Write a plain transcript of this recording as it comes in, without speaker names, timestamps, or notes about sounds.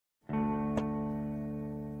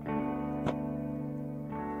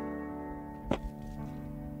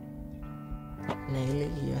When I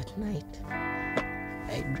lay here at night,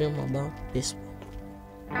 I dream about baseball.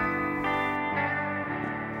 When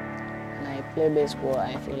I play baseball,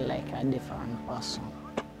 I feel like a different person.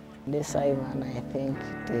 This Ivan, I think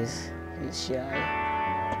he's shy.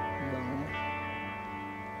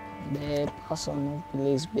 The person who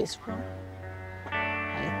plays baseball,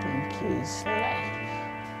 I think he's like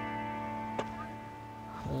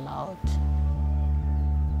loud.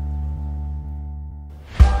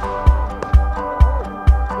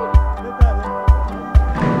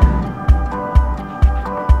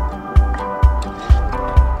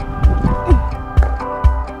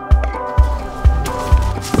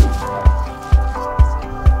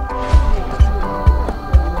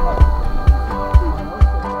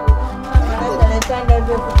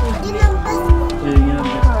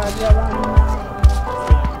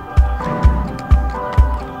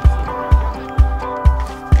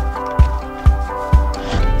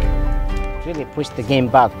 Really pushed the game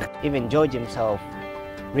back. Even George himself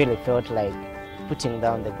really felt like putting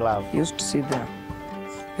down the glove. He used to sit there.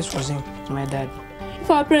 This was him, my dad. If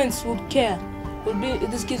our parents would care,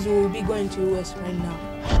 these kids will be going to US right now.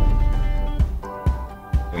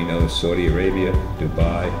 We know Saudi Arabia,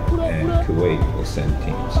 Dubai, and Kuwait will send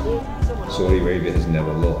teams. Saudi Arabia has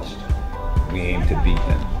never lost. We aim to beat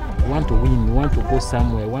them. We want to win, we want to go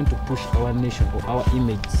somewhere, we want to push our nation or our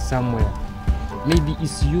image somewhere. Maybe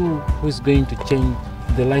it's you who is going to change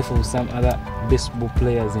the life of some other baseball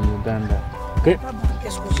players in Uganda. Okay?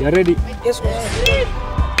 You are ready? Yes,